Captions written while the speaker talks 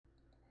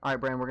Alright,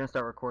 Brand, we're gonna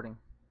start recording.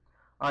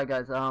 Alright,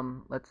 guys,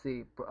 let's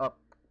see.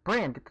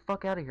 Brand, get the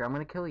fuck out of here. I'm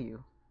gonna kill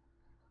you.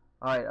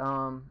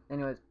 Alright,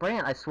 anyways,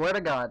 Brand, I swear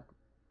to God.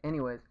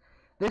 Anyways,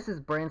 this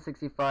is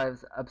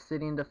Brand65's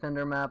Obsidian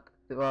Defender map.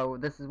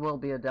 Will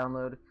be a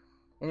download.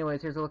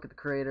 Anyways, here's a look at the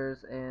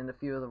creators and a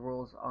few of the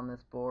rules on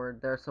this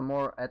board. There are some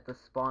more at the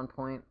spawn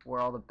point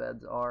where all the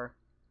beds are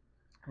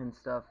and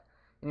stuff.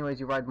 Anyways,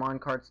 you ride mine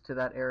carts to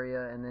that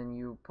area and then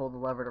you pull the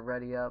lever to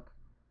ready up.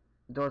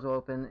 The doors will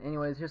open.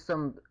 Anyways, here's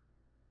some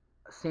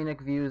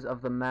scenic views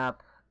of the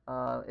map.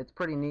 It's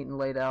pretty neat and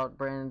laid out.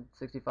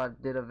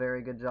 Brand65 did a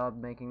very good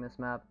job making this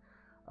map.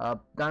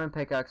 Diamond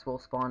pickaxe will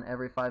spawn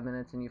every 5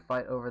 minutes and you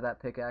fight over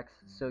that pickaxe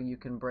so you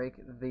can break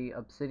the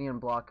obsidian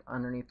block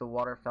underneath the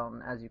water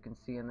fountain, as you can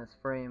see in this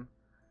frame.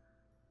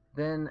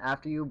 Then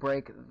after you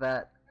break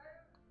that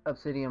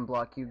obsidian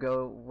block, you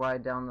go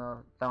ride down the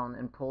fountain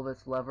and pull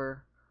this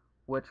lever,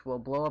 which will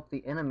blow up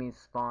the enemy's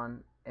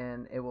spawn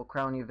and it will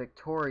crown you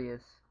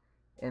victorious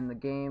in the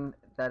game.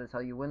 That is how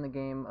you win the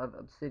game of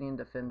Obsidian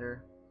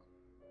Defender.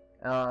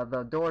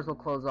 The doors will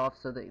close off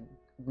so that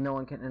no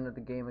one can enter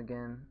the game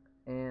again,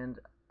 and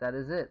that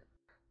is it.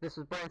 This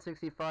was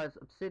Brand65's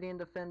Obsidian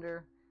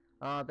Defender.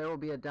 There will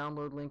be a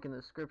download link in the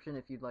description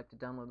if you'd like to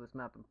download this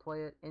map and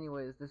play it.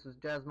 Anyways, this was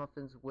Jazz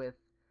Muffins with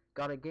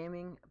Got It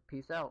Gaming.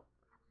 Peace out.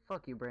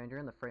 Fuck you, Brand, you're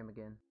in the frame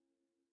again.